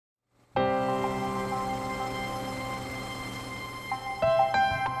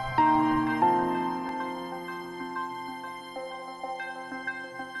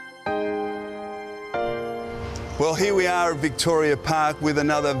Well, here we are at Victoria Park with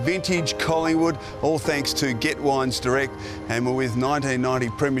another vintage Collingwood, all thanks to Get Wines Direct, and we're with 1990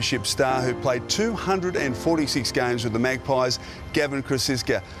 Premiership star who played 246 games with the Magpies, Gavin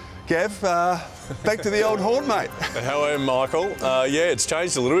Crosisca. Gav, back to the old haunt, mate. How are you, Michael? Yeah, it's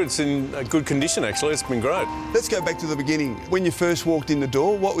changed a little bit. It's in good condition, actually. It's been great. Let's go back to the beginning. When you first walked in the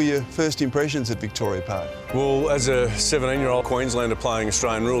door, what were your first impressions at Victoria Park? Well, as a 17-year-old Queenslander playing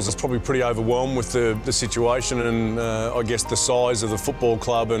Australian rules, I was probably pretty overwhelmed with the situation and I guess the size of the football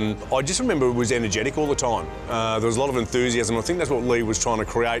club. And I just remember it was energetic all the time. There was a lot of enthusiasm. I think that's what Lee was trying to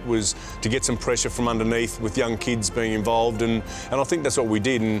create, was to get some pressure from underneath with young kids being involved. And I think that's what we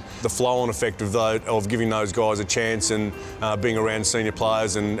did. And the flow-on effect of giving those guys a chance and being around senior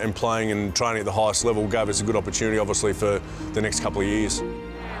players and playing and training at the highest level gave us a good opportunity, obviously, for the next couple of years.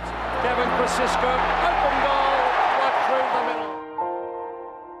 Gavin Crosisca, open goal, right through the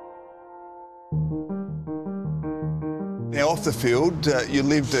middle. Now, off the field, you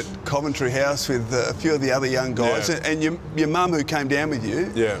lived at Coventry House with a few of the other young guys, Yeah. and your mum, who came down with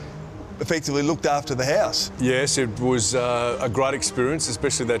you, Yeah. effectively looked after the house. Yes, it was a great experience,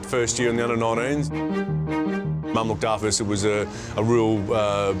 especially that first year in the under-19s. Mum looked after us. It was a real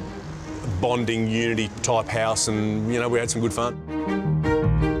bonding, unity-type house, and, you know, we had some good fun.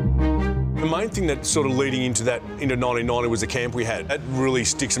 The main thing that sort of leading into 1990 was the camp we had. That really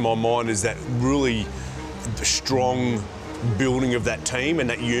sticks in my mind, is that really strong building of that team and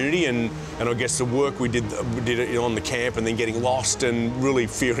that unity, and I guess the work we did on the camp, and then getting lost and really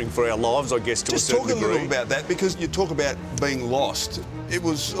fearing for our lives, I guess, to a certain degree. Just talk a little about that, because you talk about being lost. It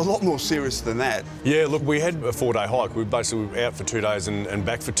was a lot more serious than that. Yeah, look, we had a 4-day hike. We were basically out for 2 days and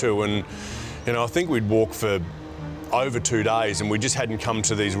back for 2, and, you know, I think we'd walk for over 2 days, and we just hadn't come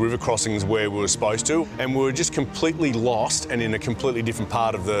to these river crossings where we were supposed to, and we were just completely lost and in a completely different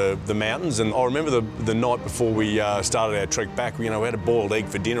part of the mountains. And I remember the night before we started our trek back, you know, we had a boiled egg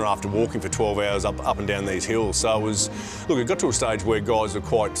for dinner after walking for 12 hours up and down these hills. So it got to a stage where guys were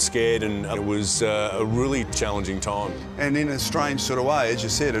quite scared, and it was a really challenging time. And in a strange sort of way, as you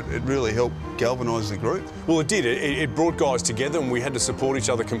said, it really helped galvanise the group. Well, it did. It brought guys together, and we had to support each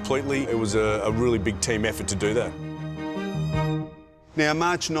other completely. It was a really big team effort to do that. Now,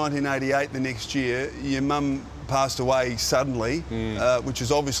 March 1988, the next year, your mum passed away suddenly, which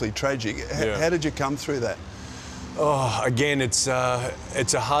is obviously tragic. Yeah. How did you come through that? Oh, again, it's a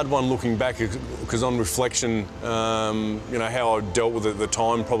hard one looking back, because on reflection, you know, how I dealt with it at the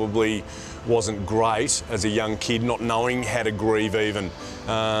time probably wasn't great as a young kid, not knowing how to grieve even.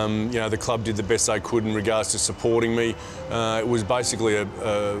 You know, the club did the best they could in regards to supporting me. It was basically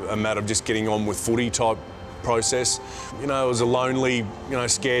a matter of just getting on with footy type process. You know, it was a lonely, you know,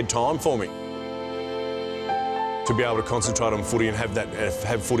 scared time for me. To be able to concentrate on footy and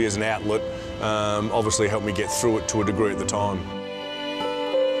have footy as an outlet obviously helped me get through it to a degree at the time.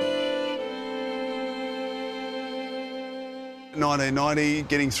 ...1990,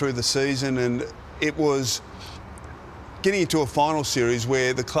 getting through the season, and it was getting into a final series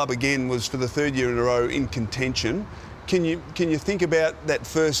where the club again was, for the third year in a row, in contention. Can you think about that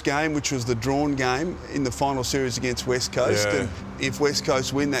first game, which was the drawn game in the final series against West Coast? Yeah. And if West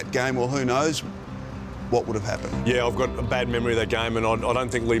Coast win that game, well, who knows what would have happened? Yeah, I've got a bad memory of that game, and I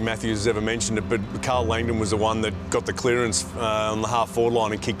don't think Lee Matthews has ever mentioned it, but Carl Langdon was the one that got the clearance on the half-forward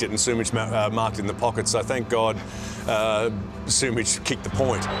line and kicked it, and Sumich marked in the pocket. So thank God Sumich kicked the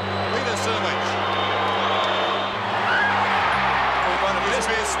point. Peter Sumich.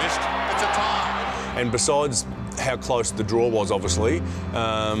 It's a tie. And besides how close the draw was, obviously,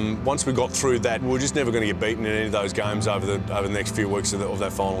 once we got through that, we were just never going to get beaten in any of those games over the next few weeks of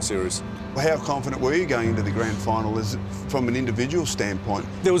that final series. How confident were you going into the grand final from an individual standpoint?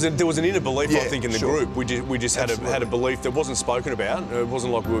 There was an inner belief, Yeah, I think, in the sure. group. We just had a belief that wasn't spoken about. It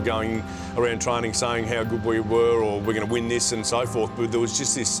wasn't like we were going around training saying how good we were or we're going to win this and so forth, but there was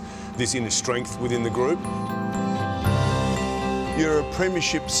just this inner strength within the group. You're a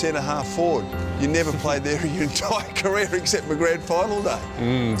premiership centre-half forward. You never played there in your entire career except for grand final day.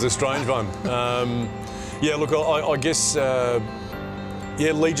 It's a strange one. Yeah, look, I guess, yeah,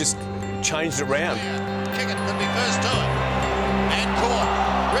 Lee just changed it round. Kick it could be first to it. And caught.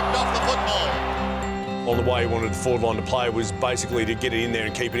 Ripped off the football. On the way he wanted the forward line to play was basically to get it in there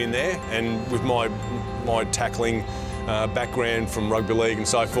and keep it in there. And with my tackling background from rugby league and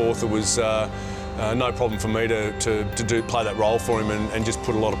so forth, it was no problem for me to play that role for him and just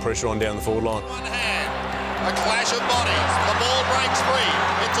put a lot of pressure on down the forward line. One hand. A clash of bodies. The ball breaks free.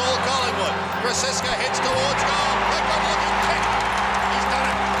 It's all Collingwood. Crosisca heads towards goal. A good-looking kick. He's done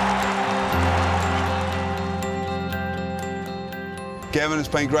it. Gavin, it's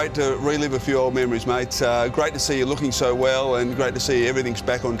been great to relive a few old memories, mate. Great to see you looking so well and great to see everything's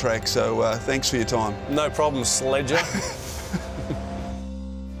back on track. So thanks for your time. No problem, Sledger.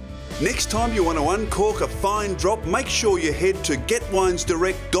 Next time you want to uncork a fine drop, make sure you head to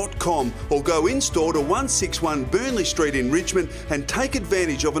getwinesdirect.com or go in-store to 161 Burnley Street in Richmond and take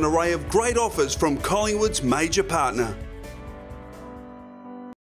advantage of an array of great offers from Collingwood's major partner.